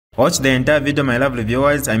Watch the entire video, my lovely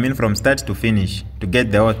viewers, I mean from start to finish, to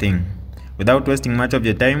get the whole thing. Without wasting much of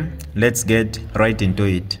your time, let's get right into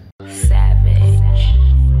it.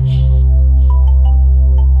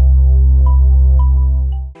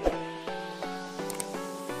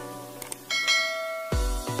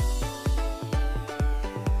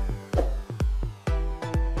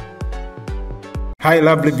 Hi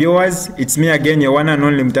lovely viewers, it's me again, your one and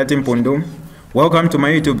only Mutati Mpundu. Welcome to my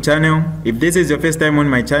YouTube channel. If this is your first time on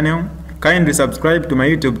my channel, kindly subscribe to my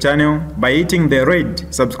YouTube channel by hitting the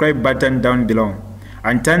red subscribe button down below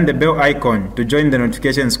and turn the bell icon to join the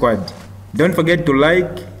notification squad. Don't forget to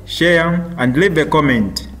like, share and leave a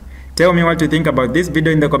comment. Tell me what you think about this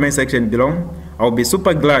video in the comment section below. I'll be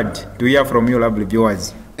super glad to hear from you lovely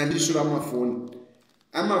viewers. And this is my phone.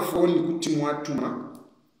 I'm a phone kuti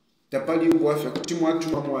tapali uwafi kuti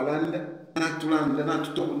mwatuma mwalanda natulanda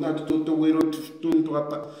natutoto wero tuntu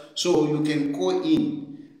hapa, so you can call in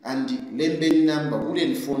and lembe ni number ule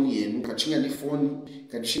ni phone yenu kachinga ni phone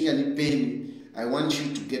kachinga ni pen. I want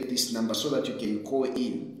you to get this number so that you can call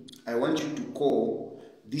in. I want you to call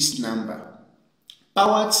this number pa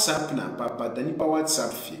WhatsApp na papa tani pa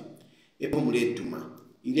WhatsApp fye epo muletuma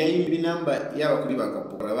ili ayimbi number ya bakuli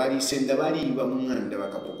bakapokola bali senda bali iba munganda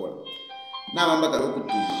bakapokola na bamba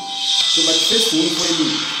kalokutuma. So but first one for me,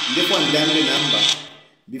 therefore I'm done the number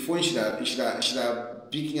before she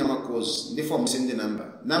picking up my calls. Therefore I'm sending the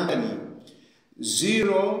number. Number ni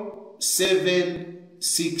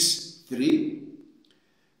 0763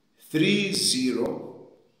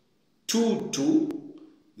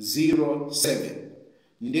 302207.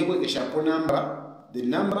 Ndewe keshapo number. The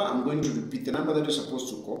number I'm going to repeat. The number that you're supposed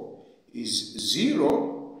to call is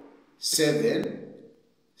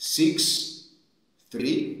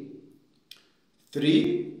 0763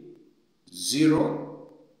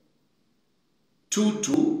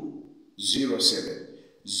 302207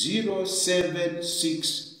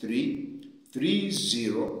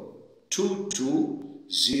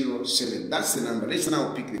 0763302207. That's the number. Let's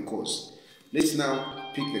now pick the course.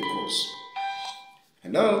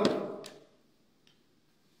 Hello.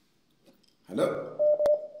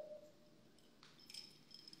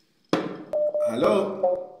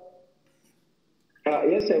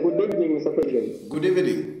 Yes, sir. Good evening, Mr. President. Good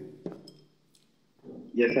evening.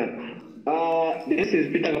 Yes, sir. This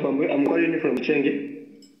is Peter Kapamwe. I'm calling you from Chenge.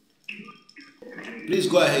 Please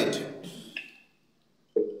go ahead.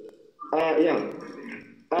 Yeah.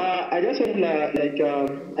 I just want I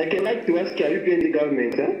can like to ask the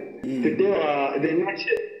government to tell the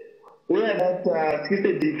nation where that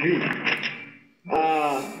 60 degree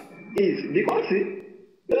is, because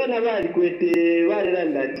they never adequate rather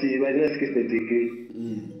than that by 60 degree.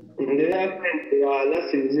 They have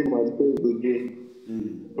last regime was 10 degree.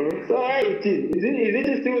 So how it is? Is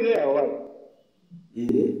it still there or what? Is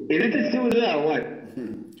it still there or what?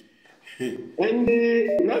 And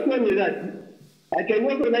not only that, I can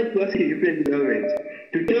also like to ask the European government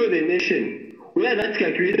to tell the nation where that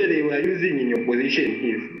calculator they were using in your position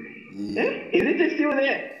is. Is it still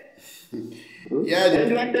there? Yeah.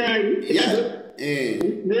 And what then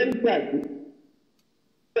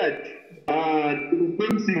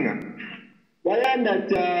singer. Why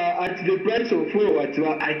that at the price of fuel we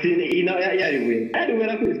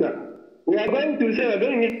are going to say we're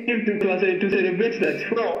going to celebrate that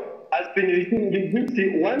flow has been reduced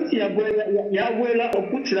once Yabuela or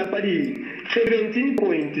Puchapadi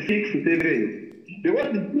 17.67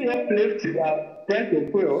 because we have left the price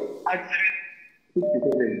of fuel at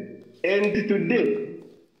 67. And today,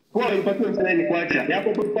 for important line quarter,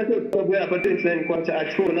 important quarter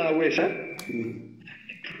at 4 now,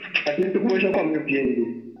 I think the question comes to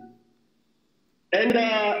PND. And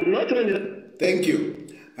not only that. Thank you.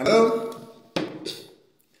 Hello?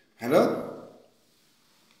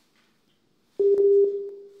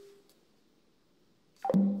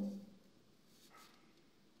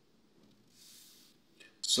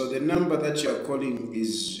 So the number that you are calling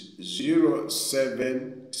is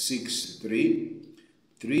 0763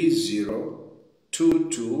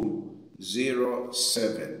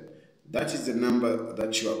 302207. That is the number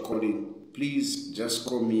that you are calling. Please just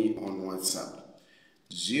call me on WhatsApp.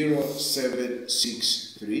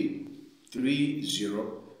 0763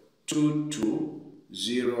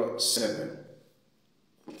 302207.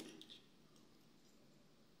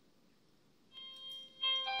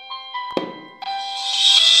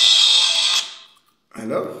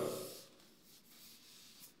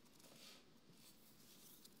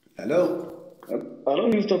 Hello,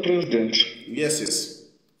 Mr. President. Yes.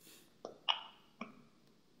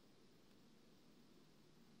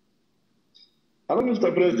 Hello,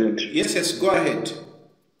 Mr. President. Yes, go ahead.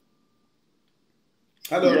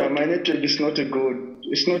 Hello. Yeah, my network is not good.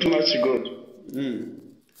 It's not much good.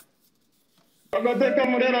 Akateka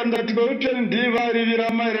murera ndati kuti ndivarivira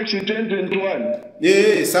ma-election 2021.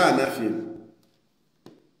 Yeah, sana feel.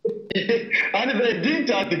 And they didn't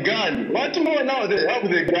have the gun. What more now they have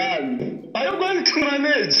the gun? Are you going to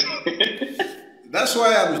manage? That's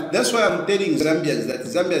why I'm telling Zambians that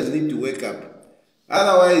Zambians need to wake up.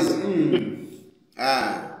 Otherwise,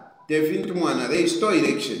 they store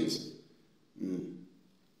elections.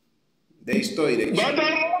 They store elections. But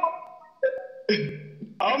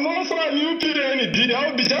I'm also a UPN.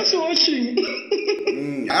 I'll be just watching.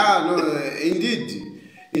 No,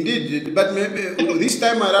 indeed. But maybe this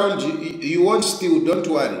time around, you won't steal. Don't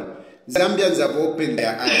worry. Zambians have opened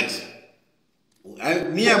their eyes.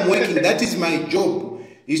 I'm working. That is my job.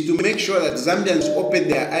 Is to make sure that Zambians open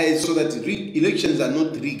their eyes so that elections are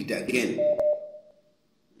not rigged again.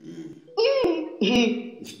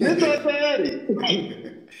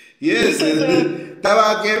 Yes.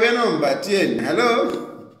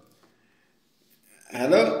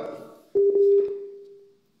 Hello.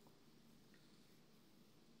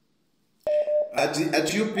 At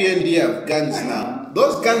UPND have guns now.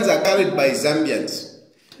 Those guns are carried by Zambians.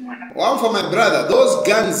 One for my brother, those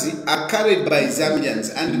guns are carried by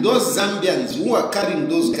Zambians, and those Zambians who are carrying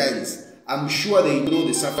those guns, I'm sure they know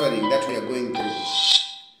the suffering that we are going through.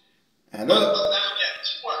 Hello?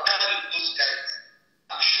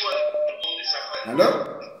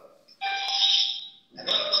 Hello?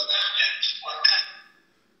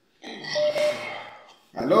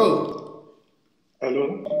 Hello?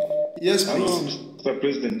 Hello? Yes, please. Hello, Mr.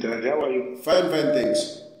 President. How are you? Fine,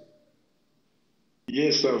 thanks.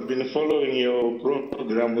 Yes, I've been following your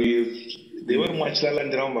program with the way much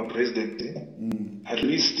Lalandrama President. At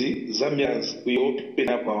least Zambians, we open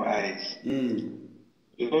up our eyes.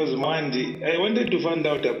 Because Monday, I wanted to find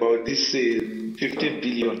out about this 15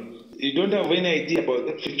 billion. You don't have any idea about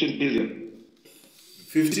that 15 billion?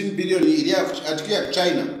 15 billion at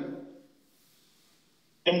China.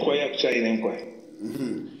 China.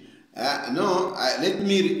 No, let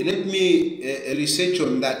me research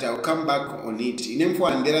on that. I'll come back on it. In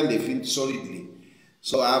M4 and they think solidly.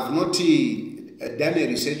 So I've not done a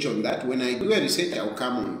research on that. When I do a research, I'll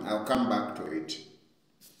come back to it.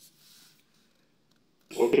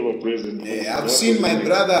 Okay, President. I've seen my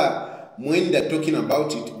brother Mwenda talking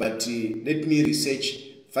about it, but let me research,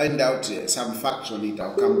 find out some facts on it.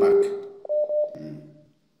 I'll come back.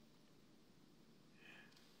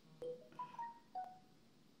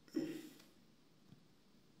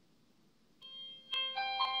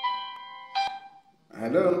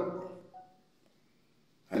 Hello?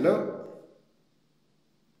 Hello?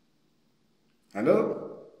 Hello?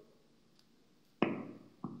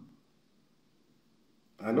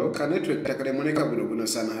 Hello? Can network takale moneka buno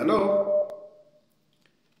sana. Hello?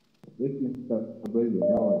 Yes, Mr. President.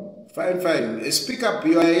 How are you? Fine. Speak up.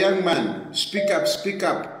 You are a young man. Speak up.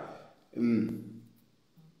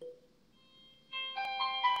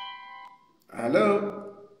 Hello?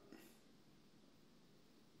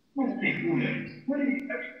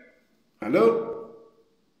 Hello?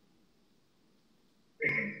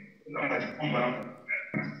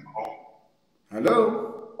 Hello?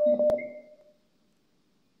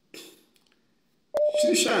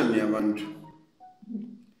 Shishani abantu.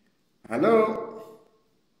 Hello?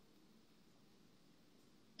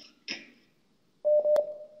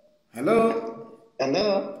 Hello? Hello?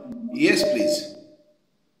 Yes, please.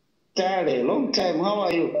 Charlie, long time. How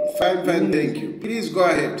are you? Fine, thank you. Please go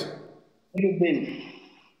ahead. How you been?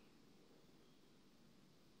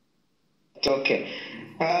 Okay.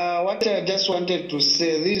 What I just wanted to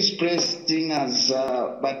say, these press thingers,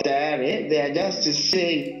 Batare, they are just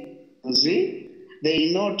saying, see,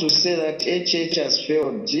 they know to say that HH has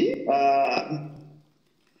failed.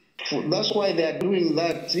 That's why they are doing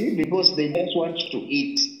that, because they just want to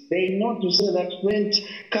eat. They know to say that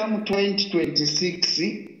come 2026,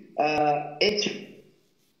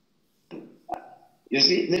 you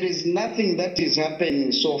see, there is nothing that is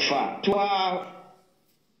happening so far.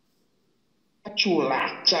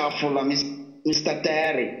 Mr.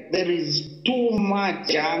 Tayari, there is too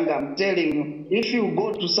much anger. I'm telling you, if you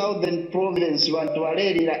go to Southern Province, you want to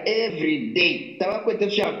Alerira every day.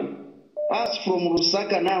 Us from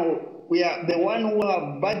Lusaka now, we are the one who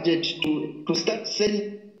have budget to start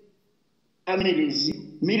sending families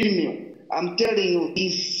minimum. I'm telling you,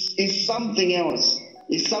 it's something else.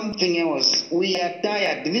 It's something else. We are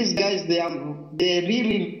tired. These guys, they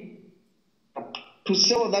really, to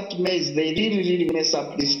sell that maize, they really mess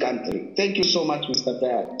up this country. Thank you so much, Mr.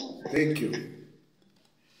 Tayari. Thank you.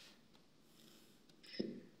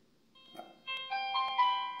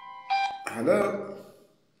 Hello?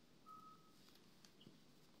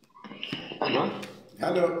 Hello.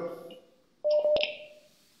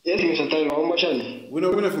 Yes, Mr. Tayo, how much are you? We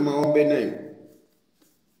don't know from my own bed name.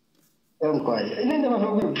 I'm quiet. And then I'm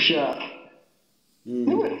going to share.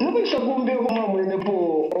 Nobody said go be come when the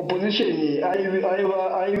opposition. I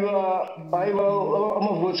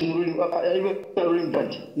vote ruling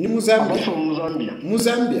party. Ni Apart Muzambia. from Zambia.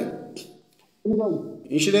 Muzambia.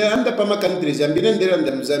 Inshile anda pama countries ambile ndera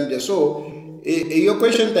nda Muzambia. So your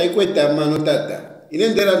question taikweta mano tata. Ine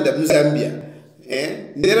ndera nda Muzambia.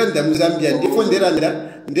 Ndera nda Muzambia ndifo ndera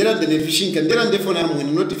nda nefishinka ndera ndifo na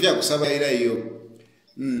mwini notifia kusaba ila iyo.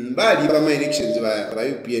 Bali pama elections ba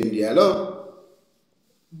UPND. Hello.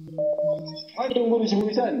 Nguru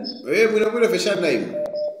chikumisani. Bwina feshana hiyo.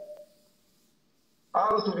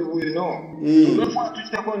 Tuli bwino no. Tunafaa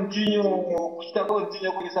tutakontinue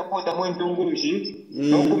kuisupport mwentu nguru shi.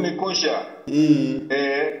 No kumekosha.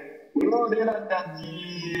 Unaona that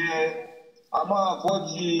ama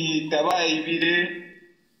vote tabai vile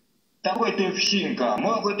takwete fishinka.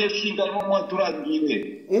 Mwa kwete fishinka no mwa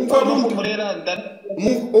turangire.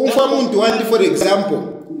 Umfa muntu wandi for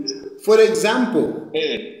example.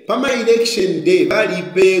 Pama election day bali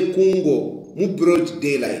pe kungo mu broad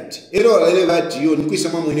daylight. Ero lele bati yo nikwisa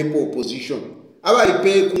mwene po opposition. Aba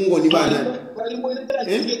ipe kungo ni bana.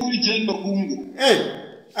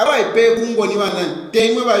 Aba ipe kungo ni bana.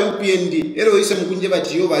 Temwe ba UPND. Ero isa mkunje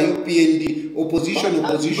bati yo ba UPND opposition.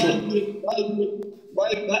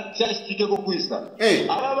 Bali chastike ko kwisa.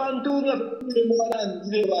 Aba bantu ne mwana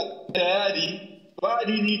ndile ba tayari.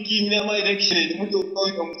 Bali ni kimya ma election muto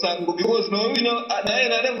koyo msango because no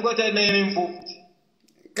na never got a name in foot.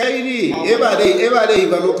 Kairi ebale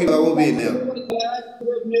ibano kwibawo bene.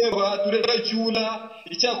 Neba tureka chula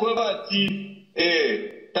ichakwe bati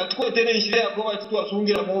tatwetene ishire yako bati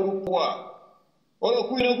twasungira mu rupwa. Olo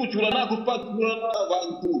kwino kuchula na kupatula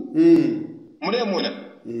abantu. Muremuna.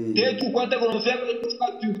 Tetu kwata ko musaka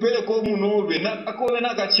tupere ko munobe na akone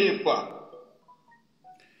na kachepa.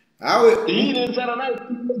 Awe ine nsara na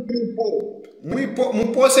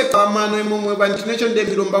mupose kwa mano imomwe bantination de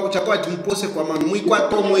milomba kuchakwa ati mupose kwa mano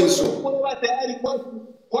mwikwato mwenso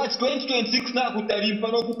kwa 2026 na kutalimpa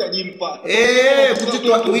no kutalimpa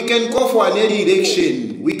we can call for an early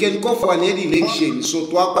election so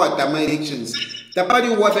twakwata ma elections tapali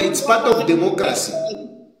whether it's part of democracy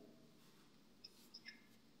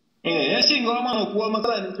yashinga wamano kuwa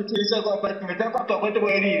masala nitukilisha kwa apartment hapa twakwete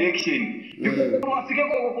kwa early election wafike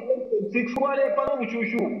kwa 2026 wale pano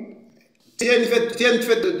mchuchu.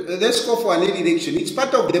 Let's go for an election. It's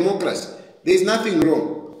part of democracy. There's nothing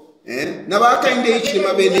wrong. Nabaka in the H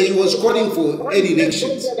Mabene, he was calling for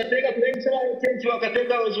elections.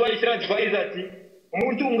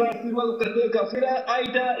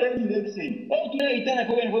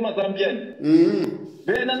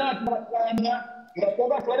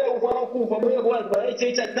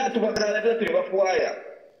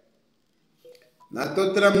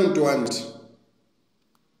 Natotra muntu wanti.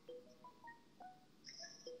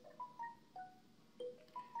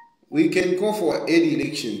 We can go for early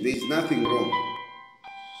elections. There is nothing wrong.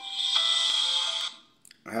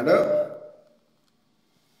 Hello?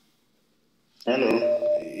 Hello.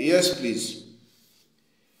 Yes, please.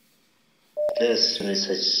 Yes,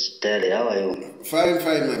 Mr. Terry, how are you?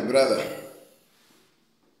 Fine, my brother.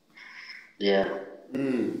 Yeah.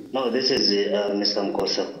 No, this is Mr.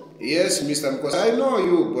 Mkosa. Yes, Mr. Mkosa. I know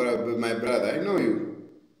you, my brother. I know you.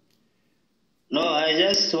 No, I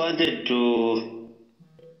just wanted to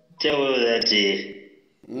tell you that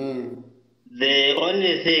the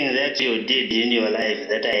only thing that you did in your life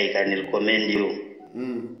that I can recommend you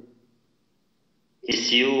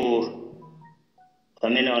is you,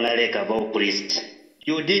 about priest.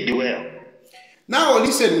 You did well. Now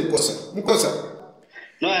listen, Mkosa.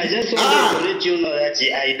 No, I just wanted to let you know that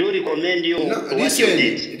I do recommend you what you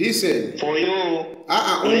did. Listen. For you,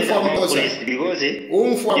 priest, because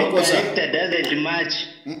your character doesn't match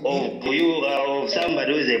of you of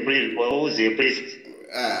somebody who is a priest.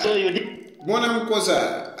 So you did. Mwana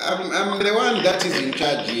Mkosa, I'm the one that is in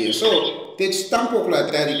charge here. So take stamp of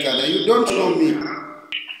Latarikana. You don't know me.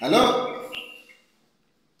 Hello?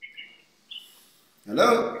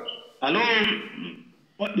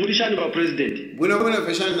 Murishani wa president. Buna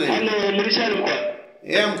feshana. Hello, Murishani kwa.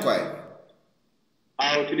 Yeah, I'm quiet.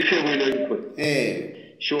 Tulishe wena yuko.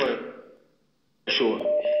 Sure.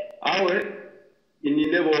 Awe ini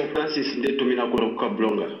level Francis ndeto mina kuroka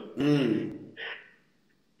blonga.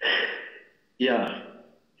 Yeah.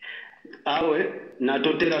 Awe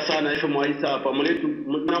natotera sana ifo mwaisa hapa muletu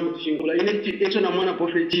namushingula ine echo na mwana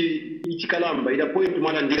profeti ichikalamba ila point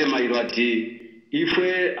mwana ndile mairo ati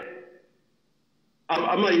ifwe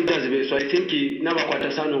ama leaders be so I think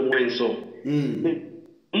nabakwata sana omwenso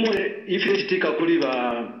If you take a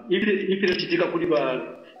kuliba, if you take a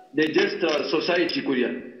kuliba, the just society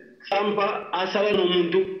kulia. Sampa asala no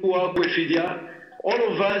muntu wa kwefidia. All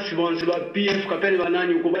of us want to PF kapeli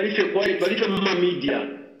banani ukubalife kwali balife mama media.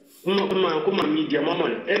 Kuma media mama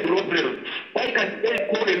a problem. Why can't they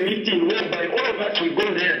call a meeting whereby all of us will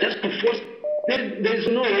go there just to force? There's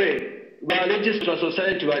no way. Ba register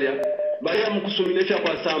society balia. Balia mkusuminesha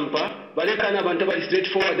kwa Sampa. Balia kana bantu bali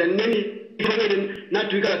straightforward and many na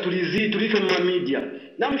tuika tulife mama media.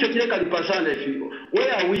 Na mchokile kalipasana ifiko.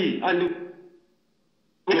 Where are we? And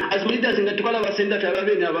as leaders in the Tukala Senda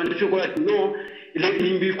Taravena abantu fikola no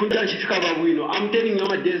limbi kunja nchifika babuino. I'm telling you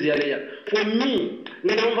my days area. For me,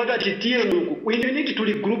 ninaomba chitie nuku. We need to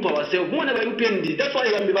regroup ourselves. More than UPND. That's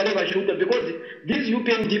why I'm never shooter because these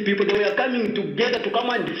UPND people they were coming together to come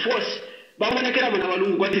and force. Bamwana kera mwana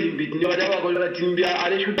walungu kwa tilimbi. Ni wadawa kwa timbia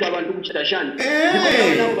areshuta abantu kuchitashani.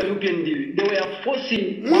 Because now by UPND they were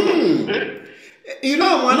forcing. You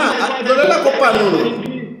know mwana lolela kopa nono.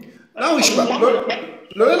 Now we should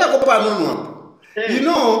lolela kopa nono. You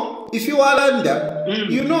know if you are under,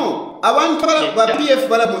 you know, I want to PF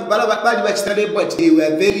but they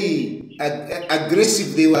were very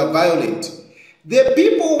aggressive, they were violent. The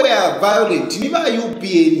people were violent, never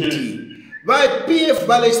UPND. But PF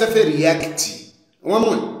react.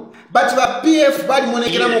 But PF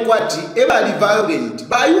ever violent.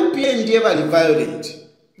 By UPND ever violent.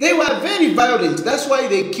 They were very violent. That's why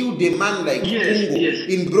they killed a man like Mpundu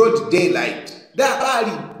in broad daylight. They are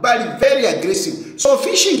very aggressive. So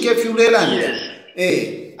fishing kefuleland.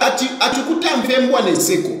 Atukuta mfembwa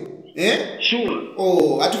nseko. Sure.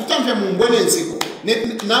 Oh, atukuta mfembwa nseko.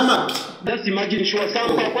 Namapi. Just imagine sure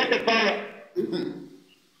Sampa kwate power.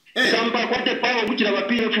 Sampa kwate power kuchira ba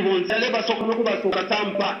PF bonzale basoko nokubasoka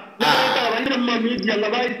Sampa. Bali mu media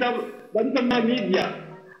ngabayita bali mu media.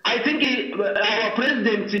 I think our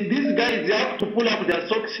president, these guys, they have to pull up their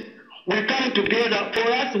socks. We come together.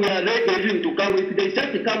 For us, we are ready even to come. If they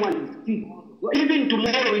just come and speak, even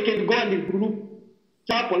tomorrow we can go and group.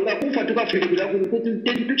 Continue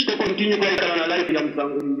life.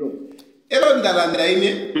 Ero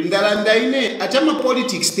ndalandaine achama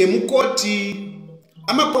politics temukoti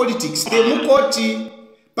ama politics temukoti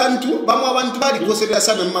bantu bamwe abantu bali koserera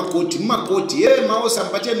sana makoti maosa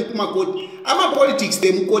mpateni kumakoti ama politics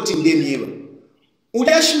temukoti ndemieba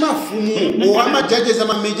udashima fumu or ama judges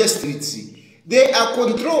ama major streets they are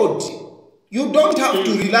controlled. You don't have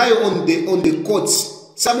to rely on the courts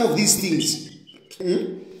some of these things.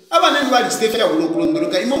 Abanani bali stefya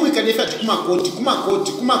bulokulondoroka imomu ikanefa kumakoti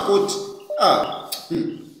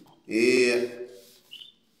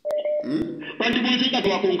Bantu bonzika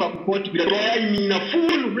twakonka kupoti bila twayimina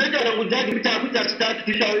full brenda na kujaji bitakuja start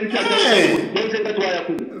kisha bonzika twaya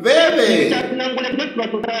ku bebe nangule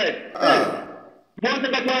kwa society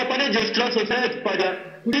bonzika twaya pale just trust society pada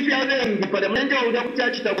kulipi avengi pada mnende uja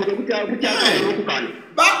kuchachita kuja okukana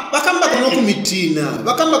bakamba kono kumitina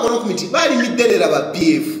bali miderera ba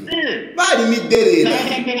PF bali miderera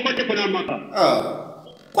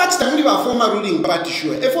kwati tamuli ba former ruling party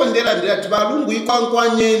sure efondera ndira tibalungu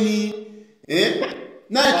ikwankwanyeni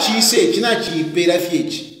na chise china chipera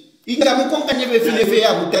fyechi inga mukonka nyebe finefe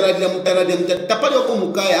ya mutaradira tapali oko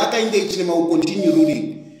mukaya akainde ichilema u continue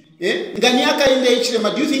ruling ngani akainde ichilema.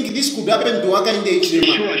 Do you think this could happen to akainde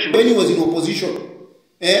ichilema when he was in opposition?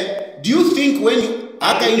 Do you think when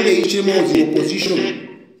akainde ichilema was in opposition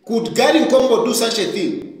could Gary Kombo do such a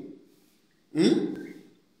thing?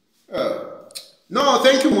 No,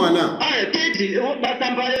 thank you, Mwana.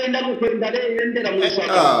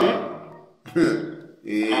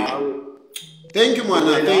 Thank you,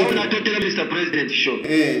 Mwana. Thank you. Mr. President, sure.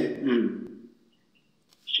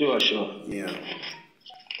 Sure. Yeah.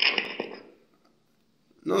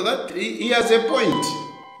 No, that he has a point.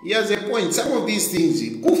 He has a point. Some of these things,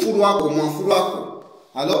 kufuru wako, mwafuru wako.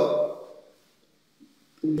 Hello?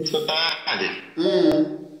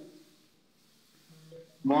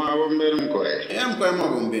 Mwabombeni mkoe. Mkoe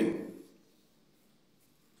mwabombeni.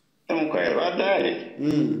 Mkoe badali.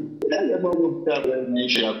 Ndio mambo kutabu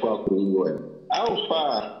nisha kwa kuiwe. How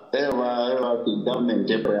far ever the government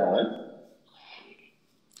ever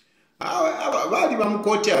bali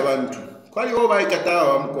bamukoti abantu. Kwali wo bayikata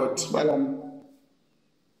bamukoti.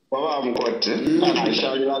 Baba mukoti. Na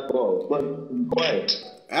shali lako. Quiet.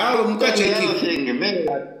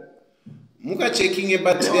 Muka checking it,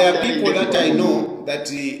 but there are people that I know that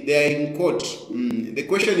they are in court. The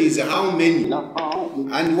question is how many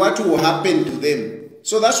and what will happen to them.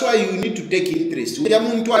 So that's why you need to take interest.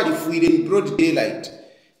 In broad daylight.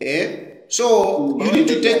 So you need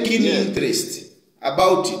to take in interest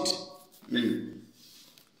about it.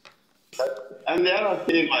 And the other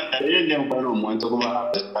thing, I didn't want to go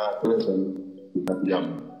back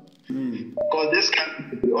because this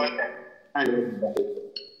country is honest. And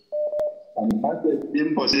that's an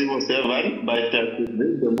impossible servant, but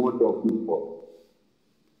the mood of people.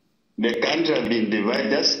 The country has been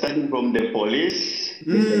divided, just starting from the police.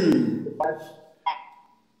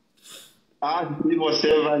 As civil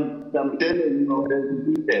servant, I'm telling you,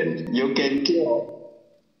 you can tell.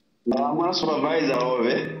 I'm a supervisor of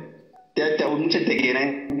it. I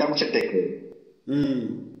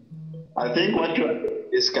think what you are doing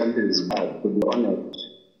this country is bad, to be honest.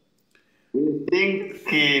 We think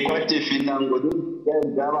what if in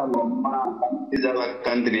these other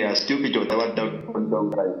countries are stupid or what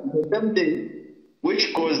don't right. The same thing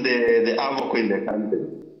which caused the havoc in the country.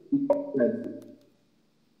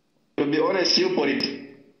 To be honest, you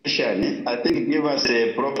politician, I think give us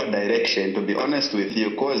a proper direction, to be honest with you,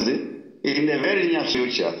 because in the very near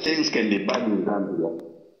future, things can be bad in Zambia.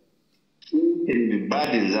 Things can be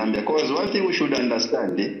bad in Zambia, because one thing we should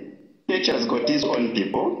understand, Church has got his own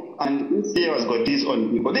people, and ECA has got his own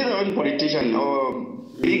people. These are only politicians or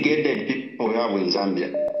big-headed people we have in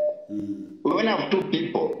Zambia. We only have two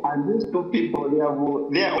people, and these two people, they have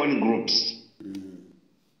their own groups.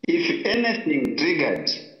 If anything triggered,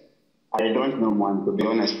 I don't know one, to be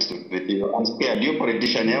honest with you. I'm scared. You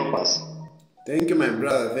politician, help us. Thank you, my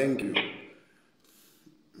brother. Thank you.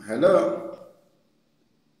 Hello.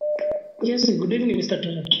 Yes, good evening, Mr.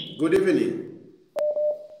 Tony. Good evening.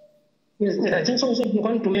 Yes, I just also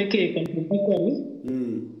want to make a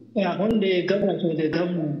contribution on the governance of the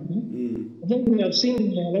government. I think we have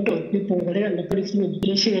seen a lot of people under political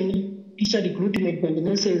education, teacher recruitment and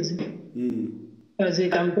nurses as a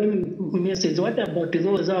campaign message. What about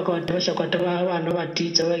those who are going to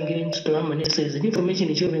teach or getting to the nurses? The information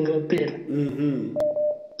is showing up there.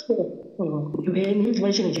 The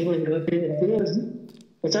information is showing up there because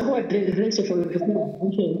it's about the race of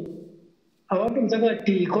education. I want to talk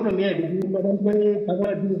the economy.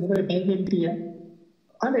 About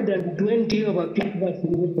 120 of our people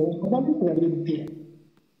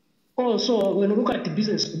also, when we look at the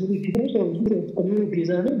business community, most of business communities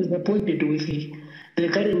are not disappointed with the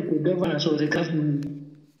current governance of the government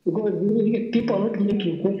because people are not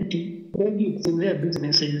making profit in their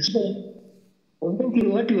businesses. So, I think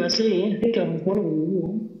what you are saying, I think I'm following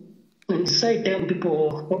you. And side time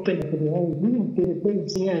people open up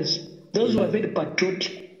the eyes. Those who are very patriotic,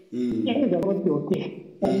 things are not okay.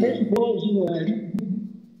 Unless those who are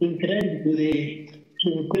inclined to the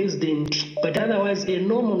president, but otherwise a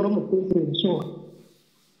normal president. So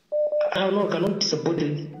I don't know, cannot support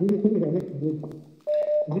it.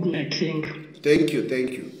 Good night, thank you. Thank you,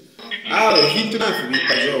 thank you. Hit enough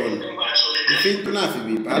Hit enough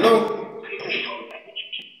Hello?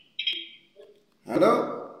 Hello?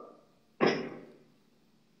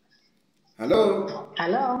 Hello?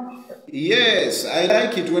 Hello? Yes, I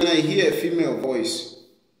like it when I hear a female voice.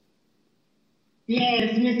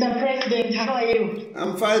 Yes, Mr. President, how are you?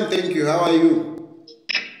 I'm fine, thank you. How are you?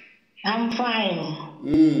 I'm fine.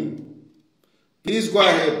 Please go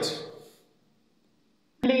ahead.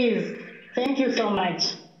 Please, thank you so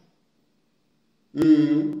much.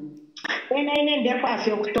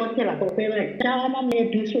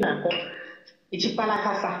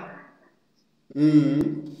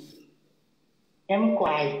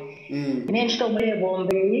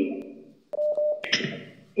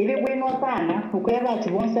 Ili bueno sana, ukweba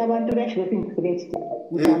tibonsa abantu beshi bepinkuleti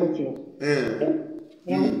mutalochio.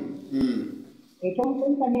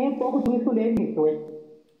 Etomkonsa nepo kutuisule niswe.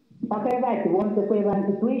 Pakweba tibonsa kweba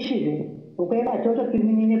ntituishile. Ukweba chocho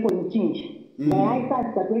kiminine po nchinchi. Na haisa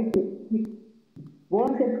tatwezi.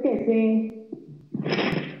 Bonse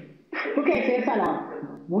tukese sala.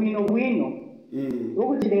 Wino.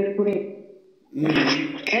 Ukutile kule.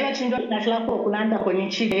 Ela chindo nashla ko kulanda kwenye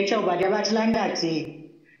chile echa ubadi abatilanda ati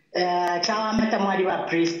chawa mata mwali wa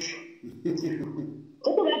priest.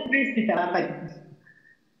 Uko wa priest tarapa.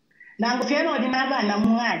 Nangu fiano dinaba na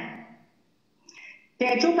mwali.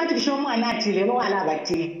 Te chupa tikishomo anati lero wala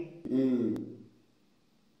bati.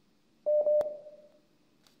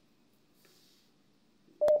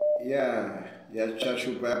 Yeah,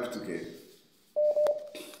 chashupa yaptuke.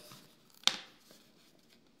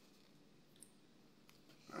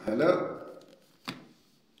 Hello?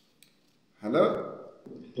 Hello.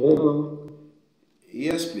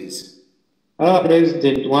 Yes, please.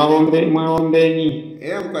 President, mwaombeni.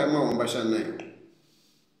 Mkwa mwaomba shanae.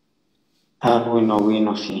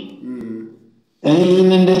 Wino fi.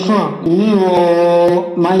 Inendefa,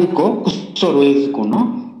 niwo Michael, kusorwezi kuno.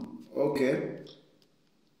 Okay.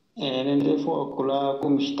 nendefo kula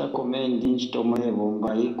kumshita komendi nchitomoevo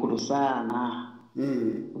mbaikulu sana.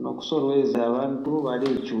 Unokusolweza abantu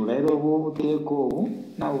balichula ero buteko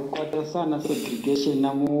na ukwata sana segregation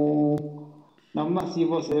na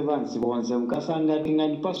masivo servants bonse mkasanga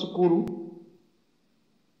tingani pasukuru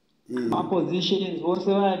ma positions bose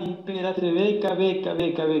bali pera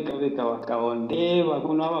beka wakaondeva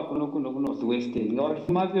kuno northwestern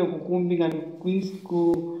ngawafumavyo kukumbi ngani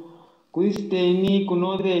kuisteni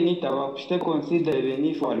kunodheni tawakushite consider even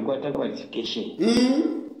if walikwata qualification.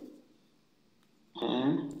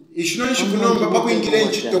 Ishinoishi kunomba bakuingile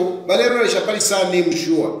nchito balero lesha pali surname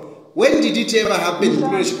sure. When did it ever happen to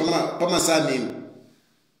lesha pama surname?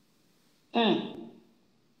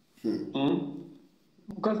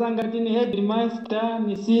 Ukasanga tini headmaster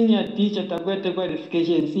ni senior teacher takwete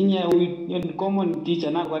qualification, senior common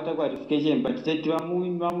teacher na kwata qualification, but tete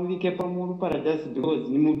wamulike pamuru para just because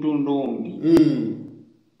ni mutundongi.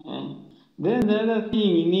 Then the other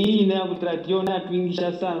thing ni inabutrationa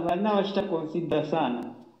tuingisha sana, bana washita consider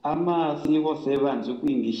sana. Ama civil servants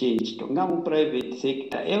ukuingisha nchito. Ngamu private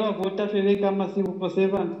sector. Ewa vota fewe kama civil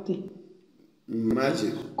servants.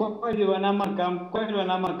 Imagine. Kwali wanama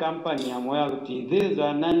company ya moya kuti. These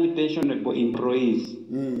are non-pensionable employees.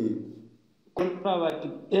 Kwa wati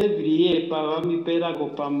every year pa wamipera ko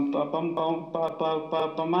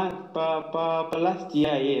pa last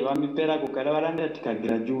year wamipera ko kada walanda tika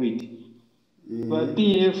graduate. Wa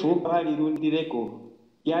PF pali rundireko.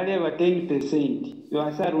 Yale wa 10%,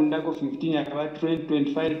 yasarunda ko 15 yakaba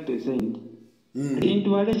 25%.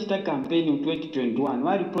 Into wale chita campaign in 2021,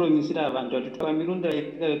 wali promisira abantu atutuka mirunda ya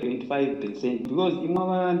 25% because imwa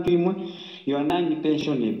abantu imwe you are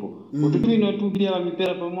non-pensionable. Ututuino tubia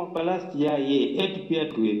wamipera pa last year etu pia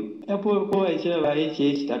tuweko. Epo kwa isha wa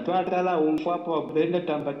HH tatu atala umfapo wa brenda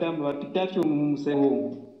tambatamba wapitafyo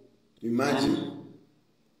msehumu. Imagine.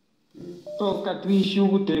 So katuishu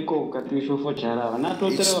uteko katuishu fochara na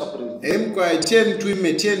totera wa president. Kwa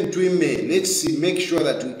 10 twime. Let's make sure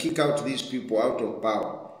that we kick out these people out of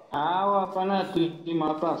power. Awa pana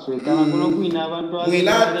tuima paswe kana kuno kuina abantu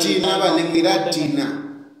Mwilatina bane mwilatina.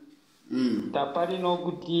 Tapari no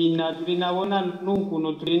kutina tulinabona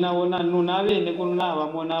nukuno tulinabona nunabene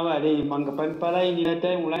kunaba mona bale manga pani pala ini na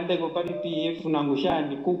time ulande ko pani PF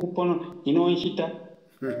nangushani kukupono inonshita.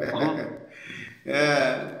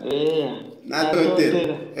 Not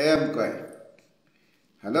hotel. Mkwai.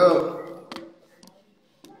 Hello.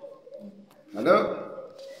 Hello.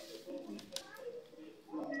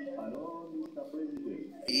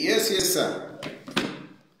 Yes, sir.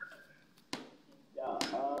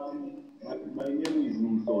 My name is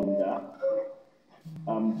Mpundu.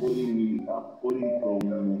 I'm calling from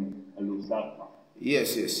Lusaka.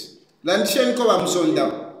 Yes. Lanshenko wa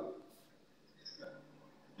Msonda.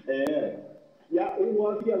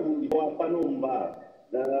 Uwafia wa panomba.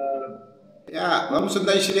 Wa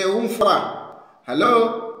Msonda ishile umfwa.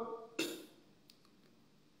 Hello.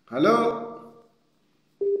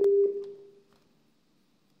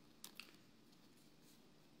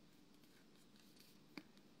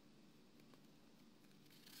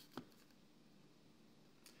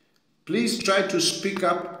 Please try to speak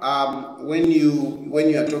up when you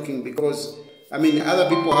are talking, because I mean other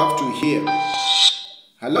people have to hear.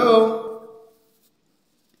 Hello.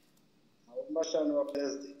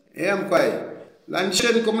 Mkwai.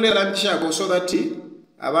 Lancheni kumule lanchako so that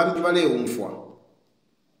abantu bale umfwa.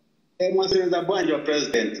 Mwaseleza bwanji wa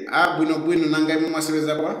president. Bwino nanga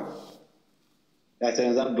mwaseleza bwa?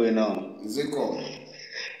 Yaseleza bwino. Ziko.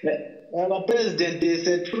 Wa president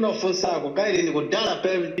se tunofusa ko kaili ni kudala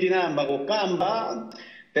pe namba ko kamba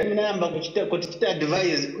pe namba kuchita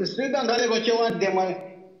advice. Speaker ngale ko chewadde mwa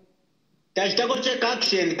tachitako check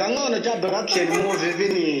action kangono cha action move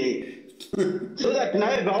vini. So that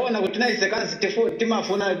nawe baona kuti naise kazi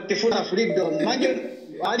tifuna freedom manje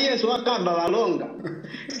aliyeso wakamba walonga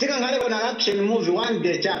stika ngale kona action movie one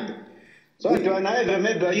day chabe so nawe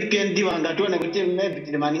maybe you can do angatone kuti maybe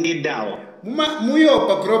timangi dawa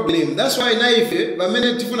muyopa problem. That's why naife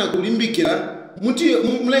bamene tifuna kulimbikira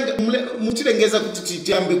mutilengeza kuti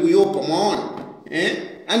titiambe kuyopa mwaona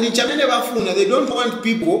and chamene bafuna, they don't want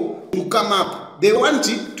people to come up, they want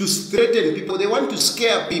to threaten people, they want to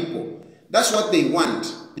scare people. That's what they want.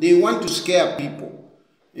 They want to scare people.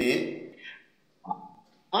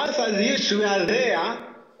 Us as youth, we are there.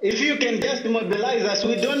 If you can just mobilize us,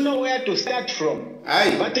 we don't know where to start from.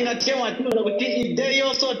 Aye. But in a time, they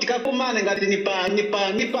also tikakumane ngati nipa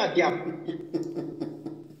hapo.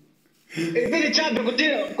 Ibili chabe kuti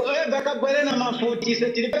bakagwele na mafuti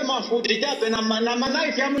setilipe mafuti chape na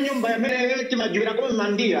manaifi ya mnyumba ya mele chimajura kwa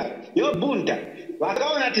mandia yo bunta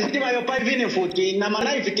Wakaona tisitima yo 5 in futi na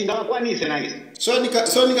manaifi tingawakwanise nice.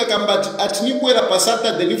 So nikakamba ati nibwera pa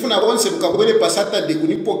Saturday nifuna bonse mukabwere pa Saturday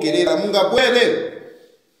kunipokerera mungabwere.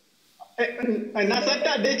 Na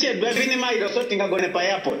Saturday chedwa vini mairo so tingagone pa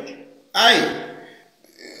airport. Aye.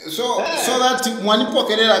 So that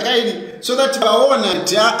mwanipokerera kaili so that baona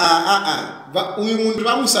ati uyu mundu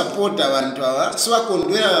vamusupporta vantu ava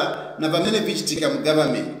sivakondwera na pamene vichitika mu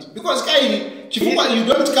government because kaili chifukwa you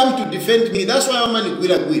don't come to defend me, that's why amani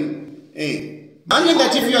gwira manje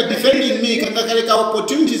ngati if you are defending me kangakaleka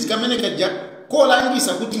opportunities kamene kaja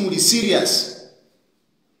kolangisa kuti muli serious.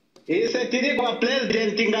 Ise tiri kwa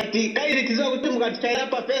president ngati kaili tizo kuti mukatichaira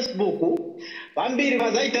pa Facebook vambiri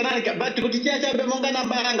vazaita nani but kuti chabe monga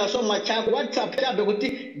namba yanga so machako WhatsApp chabe kuti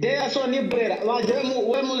there so ni brera vaje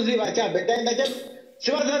we muziva chabe taenda chabe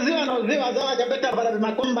sivazaziva no ziva za chabe tabara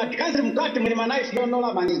ma combat kazi mkati mli manaifi don't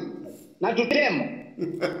know mani na tutemo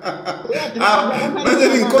manje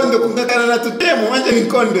ninkondo kungakana na tutemo manje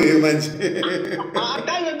ninkondo yo manje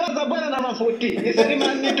akawe baza bwana na mafuti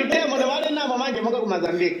isema ni tutemo na wale na manje moka ku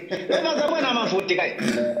Mozambique baza bwana na mafuti kai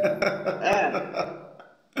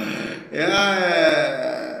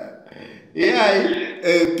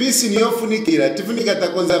peace ni yofunikira tifunika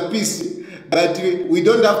takonza peace but we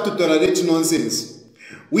don't have to tolerate nonsense.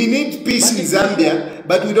 We need peace in Zambia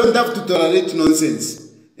but we don't have to tolerate nonsense.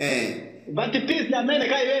 But peace na mene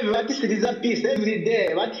kai wewe watisiriza peace every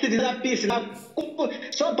day watisiriza peace na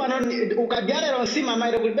so pano ukadiara rosima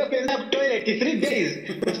mairo kulibia kuenda ku toilet 3 days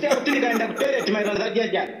ustia kutini kaenda ku toilet mairo za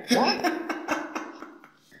jaja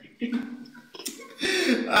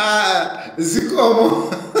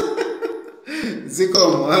zikomo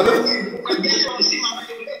hello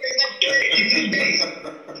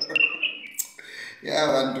ya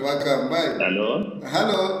vantu vakambai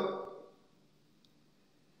hello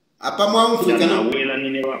apa mwamfika na wela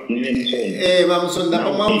nine vamusonda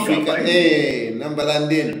pa mwamfika namba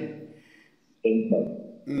landeni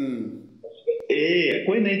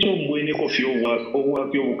kwena icho mbwene kofi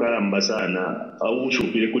obwapyo bukalamba sana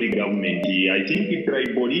awushupire kuri government. I think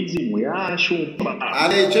tribalism yashupa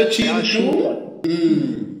ale icho chintu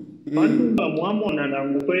bantu bamwamona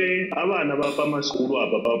nangupe abana bapa maskulu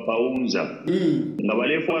apa paunza nga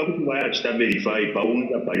balefwa kuti bayachita verify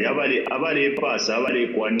paunza pali abale pasa abale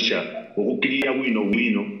kwanisha okukiriya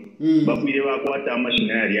wino bafire bakwata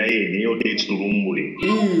amashina yali ayene yo text tulumbule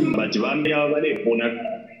but bambi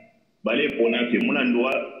balepona ke munandu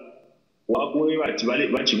wakuwe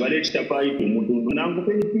bati balechita paipo mutundu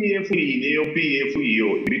nangupe PF ineyo PF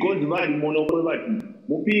iyo because bali monokwe bati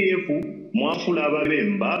mu PF mwafula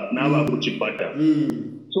ababemba n'abakuchipata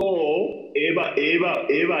so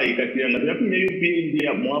eba ikatiyanga yapine UPND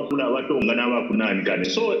mwafula abatonga n'abakunani kane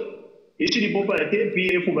so ichiri popala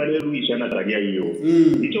TPF baleruisha na kanya iyo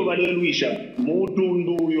icho baleruisha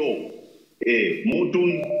mutunduyo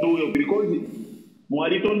because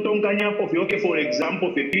mwali tontonkanya po fyoke for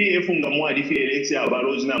example fe PF nga mwali fi election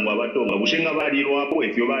abarozi nangwa abatonga bushenga bali lwapo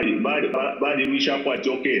efyo bali ruisha kwa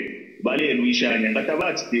choke bale ruishanya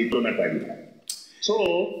ngatabati tetona kali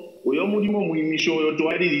so uyo mulimo muimisho oyo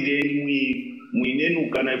twalirire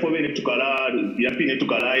mwinenuka na ifo bene tukala yapine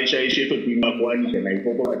tukala isha to twimakwanisha na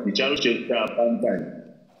ifo ko kichalo cheta pantani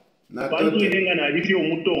na pantu irenga na alifyo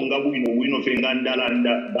mutonga bwino fenga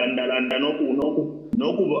ndalanda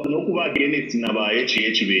noku ba geneti na ba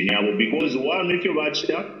HH bene abo because one if you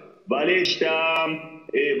bachita bale chita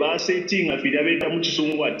ba setting affidavit mu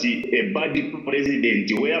kisungu ati a bad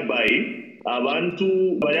president whereby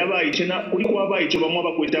abantu balaba ichena kuliko abayicho bamwe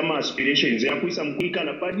abakweta ama aspirations yakwisa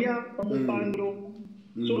mkuikana padya pamupando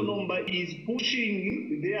so number is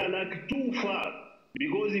pushing they are like too far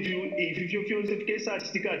because if you feel that case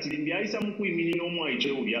certificate ndyaisa mukuiminino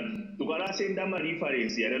mwayicho ubya tukala senda ma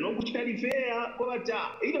reference ya no kuchitali fair ko bata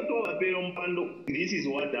ito to abapero mpando this is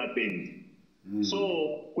what happened so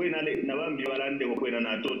kwena nabambi balande ko kwena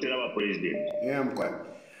na totera ba president mkwani.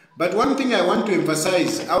 But one thing I want to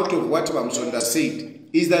emphasize out of what Bamsonda said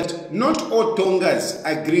is that not all Tongas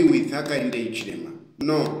agree with Hakainde Hichilema.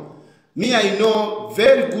 No. Me, I know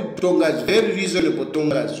very good Tongas, very reasonable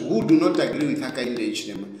Tongas who do not agree with Hakainde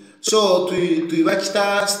Hichilema. So to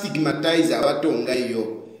stigmatize our Tonga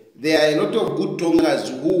yo, there are a lot of good Tongas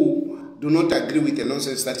who do not agree with the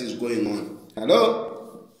nonsense that is going on. Hello?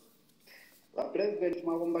 President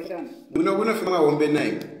Magombashana. Guna fima wombe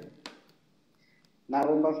nai. Na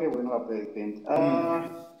romba fe bueno president.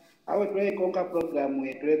 Awe twe konka program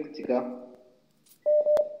we twe kutika.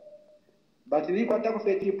 But we kwata ku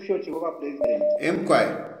feti pusho chiko president. Emkwai.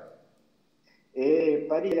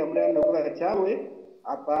 Pali ya mranda kwa chawe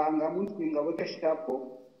apa anga muntu kwinga weka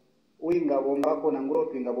shikapo. uingabo ngako na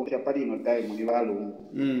ngoro ingabo kya pali no time ni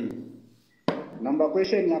balungu. Number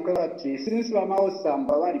question yakwe bati since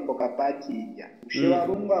bamaosamba bali poka party ya. Ushewa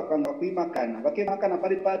lungu akanga kuimakana. Bakemakana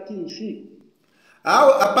pali party ishi.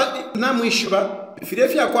 Aho apati na mwishiba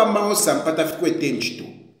filefya kwa maosamba patafikwe tenchitu.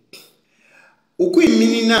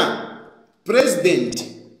 Ukuiminina president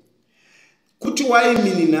kuti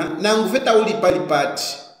waiminina nangufeta uli pali party.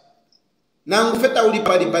 Nangufeta uli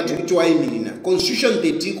pali party kuti waiminina. Constitution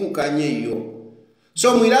 13 kukanye iyo.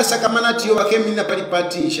 So mwirasa kama natiyo wakemina pali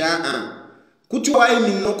party isha kuti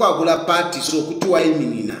waiminina kwa gula party so kuti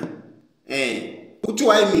waiminina. Kuti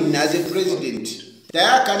waiminina as a president.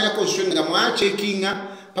 Taya kanya constitution nga mwa checkinga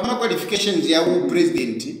pama qualifications ya u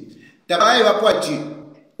president. Tabaye wapo ati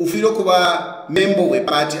ufilo kuba member we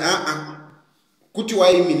party kuti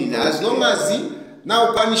waiminina as long as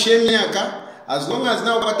now kwanishe miaka, as long as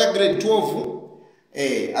now kwata grade 12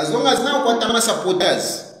 as long as now kwata ma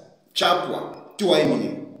supporters chapwa kuti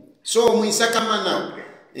waiminina. So muisaka mana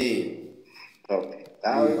Okay.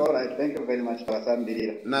 All right. Thank you very much for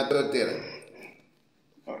Sambirira. Na totera.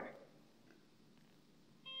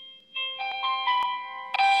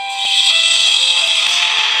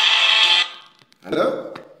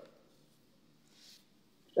 Hello?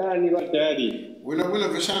 Ni batari. Wino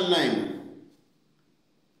version 9.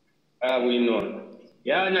 Wino.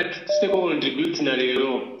 Na tiko contribute na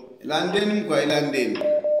lero. London kwa London.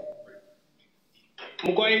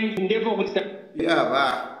 Mko ndevo kutika.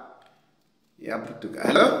 Ba. Ya putuka.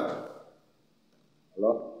 Hello?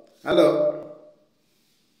 Hello?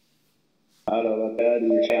 Batari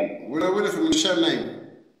Mishan. Wino version 9.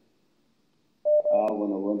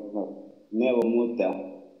 Wino. Never muta.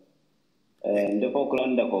 Ndipo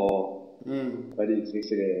kulanda ko bali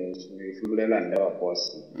sisire fulelanda wa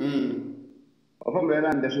posi. Ofa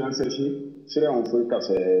mbelanda sire on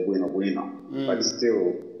cafe bueno. But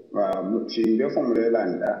still chinde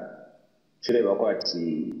formulelanda sire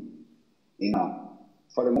bakwati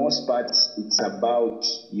for the most part it's about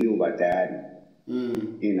you batari.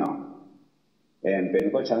 And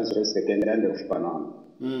penko chance rest the Kenyan of Panon.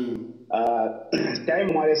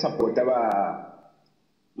 Time wale supporta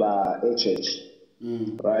ba HH,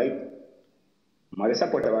 right? Wale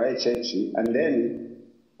supporta ba HH, and then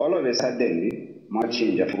all of a sudden, much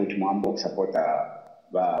change of which mambo supporta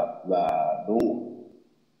ba lungu.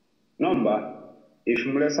 Number, if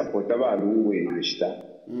mule supporta ba lungu inashita,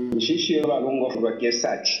 nishishi ba lungu for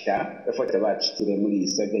kesa chita, efforta ba chitire muli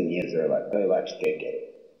 7 years ba chiteke.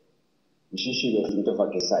 Nishishi ba finto fa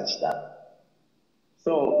kesa chita.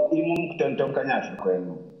 So,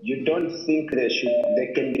 you don't think there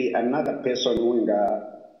can be another person who is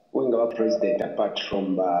president apart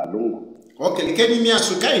from Lungu? Okay,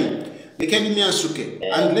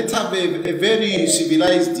 and let's have a very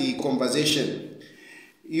civilized conversation.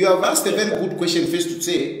 You have asked a very good question first to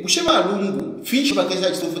say, Lungu,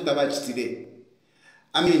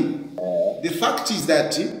 I mean, the fact is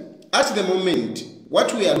that at the moment,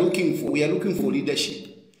 what we are looking for leadership.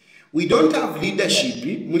 We don't have leadership,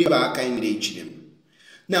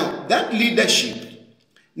 now, that leadership,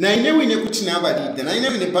 na inewe ine kutina aba leader, na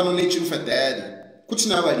inewe ine pano nechiru fatayari,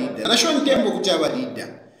 kutina aba leader, na shwa ntembo kuti aba leader,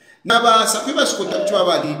 na ba sapiba skota kuti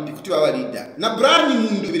aba leader, na brani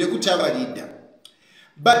mundu vile kuti aba leader.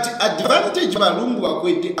 But advantage balungu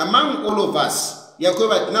wakwete among all of us,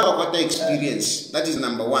 yakweba na wakwata experience, that is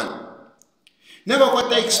number 1. Na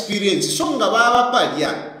wakwata experience, songa baba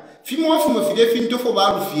palia, fimo wafumo fide finto fo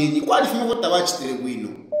baru fieni, kwa fimo kota wachitere gwino.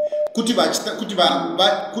 He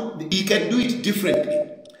can do it differently.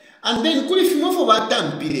 And then kuli fimo fo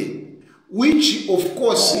batampire, which of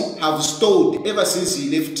course have stalled ever since he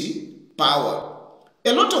left power.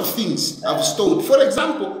 A lot of things have stalled. For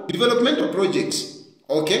example, developmental projects,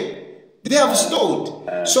 okay? They have stalled.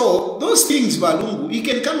 So those things, Balungu, he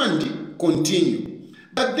can come and continue.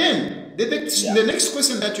 But then, the next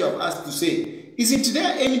question that you have asked to say, isn't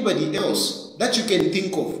there anybody else that you can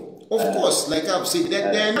think of? Of course, like I've said,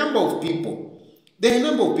 there are a number of people. There are a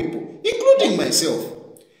number of people, including myself.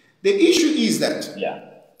 The issue is that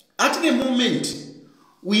at the moment,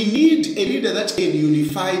 we need a leader that can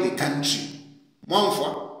unify the country.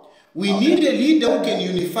 We need a leader who can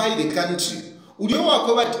unify the country.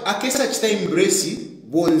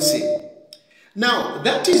 Now,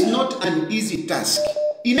 that is not an easy task.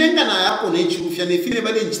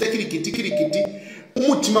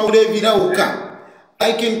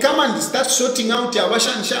 I can come and start sorting out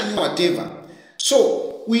whatever.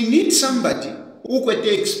 So, we need somebody who can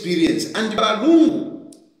take experience. And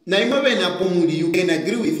Balungu, you can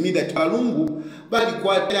agree with me that Balungu,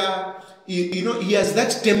 he has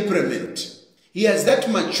that temperament. He has that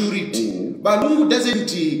maturity. Balungu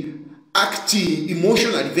doesn't act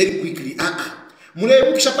emotionally very quickly. Mule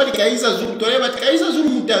ukishapali Kaiza Zulu toleba Kaiza Zulu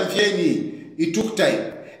mutamfieni, it took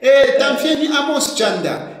time. Tamfieni Amos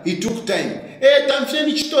Chanda, it took time.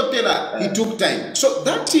 Tamfieni Chitotela, it took time. So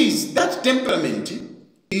that temperament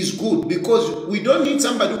is good, because we don't need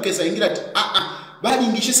somebody who can say that bali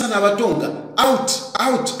ngishe sana abatonga out.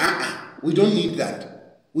 We don't need that.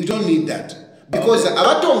 We don't need that. Because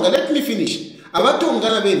abatonga, let me finish. Abatonga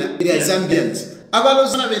na bena, they are Zambians.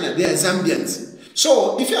 Abalozi na bena, they are Zambians.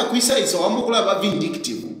 So if you are is or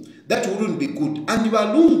vindictive, that wouldn't be good. And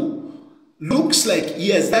Balungu looks like he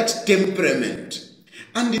has that temperament.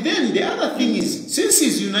 And then the other thing is, since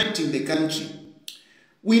he's uniting the country,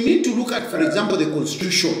 we need to look at, for example, the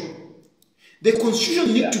constitution. The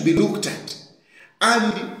constitution needs to be looked at.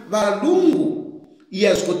 And Balungu, he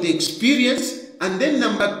has got the experience. And then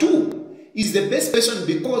number two, is the best person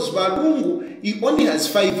because Balungu, he only has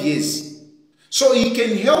 5 years. So he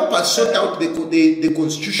can help us sort out the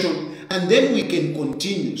constitution, and then we can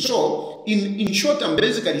continue. So in short, I'm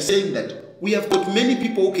basically saying that we have got many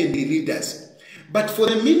people who can be leaders. But for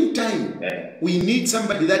the meantime, we need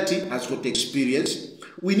somebody that has got experience.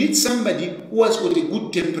 We need somebody who has got a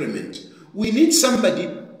good temperament. We need somebody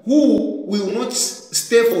who will not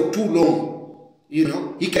stay for too long. You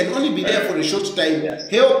know, he can only be there for a short time,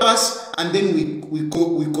 help us, and then we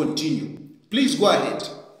continue. Please go ahead.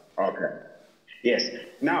 Okay. Yes.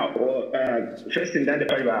 Now, first in that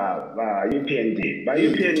part about UPND. But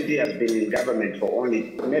UPND has been in government for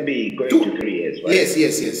only maybe going to 3 years, right?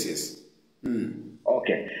 Yes.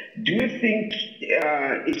 Okay. Do you think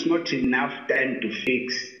it's not enough time to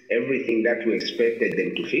fix everything that we expected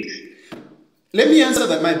them to fix? Let me answer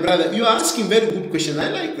that, my brother. You are asking very good question. I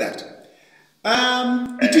like that.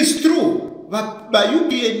 It is true, but by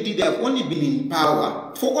UPND, they have only been in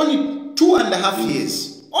power for only 2.5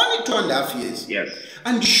 years. Only 2.5 years. Yes.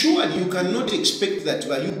 And surely you cannot expect that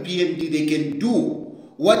by UPND they can do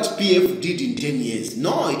what PF did in 10 years.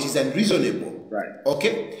 No, it is unreasonable. Right.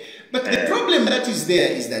 Okay? But the problem that is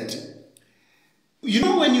there is that, you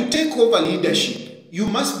know, when you take over leadership, you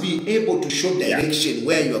must be able to show direction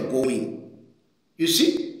where you are going. You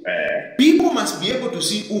see? People must be able to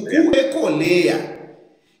see uku eko layer.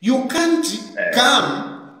 You can't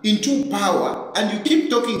come into power and you keep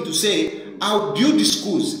talking to say, I'll build the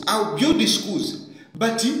schools,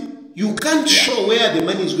 but you can't show where the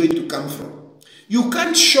money is going to come from. You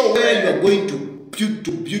can't show where you are going to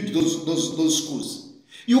build those schools.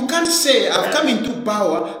 You can't say, I've come into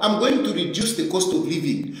power, I'm going to reduce the cost of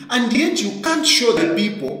living. And yet you can't show the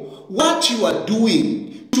people what you are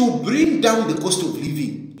doing to bring down the cost of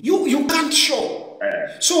living. You can't show.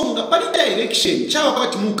 So, ngapali direction, chawa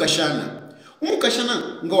pati mukashana.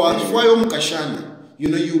 Mukashana, ngawafwayo mukashana. You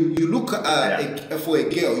know, you look for a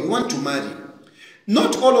girl, you want to marry.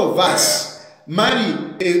 Not all of us marry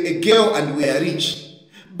a girl and we are rich.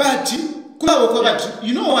 But,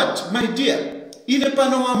 you know what, my dear, I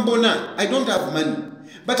don't have money.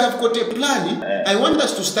 But I've got a plan. I want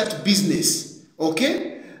us to start business.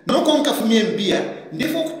 Okay? No konka fumiembia,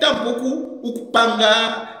 ndefo kutamboku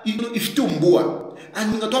ukupanga ifitumbua.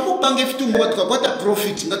 And ngatomo panga ifitumbua tukapata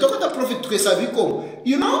profit. Ngatokata profit tukesaviko.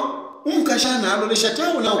 You know? Umkashana alolesha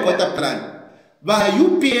tawo na upata plan. Ba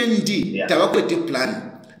UPND tawakwete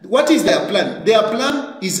plan. What is their plan? Their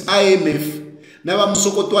plan is IMF. Na ba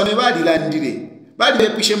msokotwane bali landire. Bali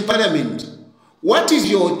bepishe parliament. What is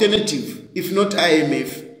your alternative if not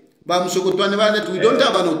IMF? Ba msokotwane bali that we don't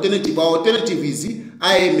have an alternative. Our alternative is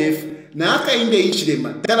IMF. Na aka inde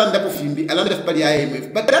ichilema. Talanda pofimbi alanda pali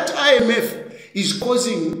IMF. But that IMF is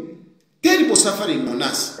causing terrible suffering on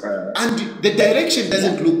us, and the direction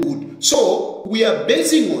doesn't look good. So we are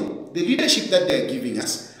basing on the leadership that they are giving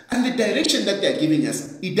us and the direction that they are giving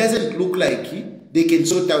us. It doesn't look like they can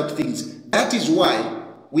sort out things. That is why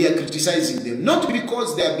we are criticizing them, not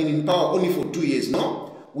because they have been in power only for 2 years.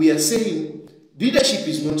 No, we are saying leadership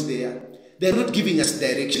is not there. They are not giving us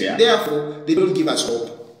direction. Therefore, they don't give us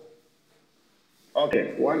hope.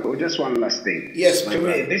 Okay, just one last thing. Yes, my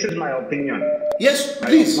brother. To me, this is my opinion. Yes,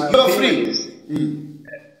 please, you are free.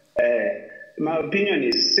 My opinion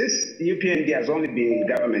is, since UPND has only been in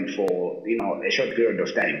government for a short period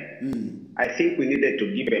of time, I think we needed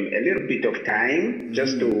to give them a little bit of time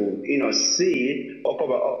just to see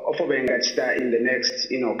Okobengachta in the next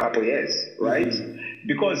couple years, right?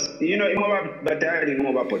 Because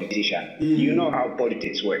about politician, you know how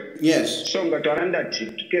politics work. Yes. So ngatwaranda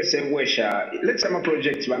tukese wesha, let's say my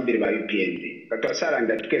projects bambiri by UPND.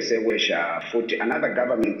 Ngatwasaranda tukese wesha foot another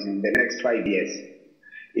government in the next 5 years.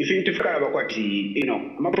 If you tufika bakwati,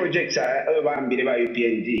 my projects are bambiri by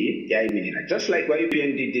UPND, just like what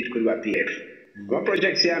UPND did with PF.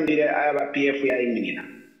 Projects yambire aba PF ya iminina.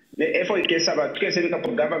 Efo ikesaba tukesebeka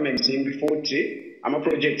for government in 40 ama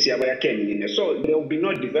projects yabo ya keminine. So there will be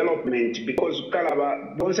no development because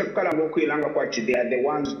kalaba bonse kalaba kuilanga kwati they are the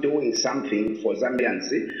ones doing something for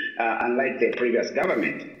Zambians unlike the previous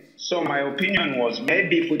government. So my opinion was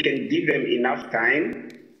maybe if we can give them enough time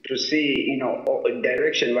to see,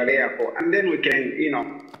 direction where they are, and then we can,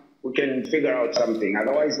 we can figure out something.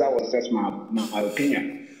 Otherwise, that was just my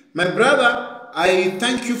opinion. My brother, I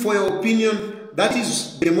thank you for your opinion. That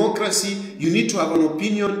is democracy. You need to have an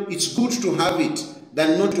opinion. It's good to have it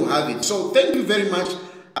than not to have it. So thank you very much.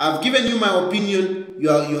 I've given you my opinion. You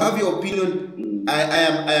have your opinion.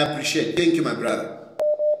 I appreciate. Thank you, my brother.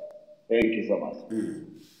 Thank you so much.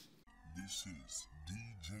 This is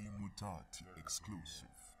DJ Mutati exclusive.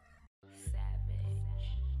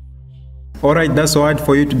 Alright, that's all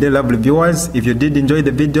for you today, lovely viewers. If you did enjoy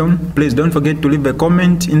the video, please don't forget to leave a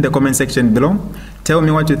comment in the comment section below. Tell me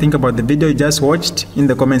what you think about the video you just watched in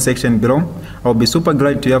the comment section below. I'll be super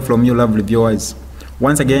glad to hear from you, lovely viewers.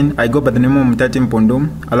 Once again, I go by the name of Mutati Mpundu.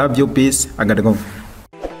 I love you, peace, I gotta go.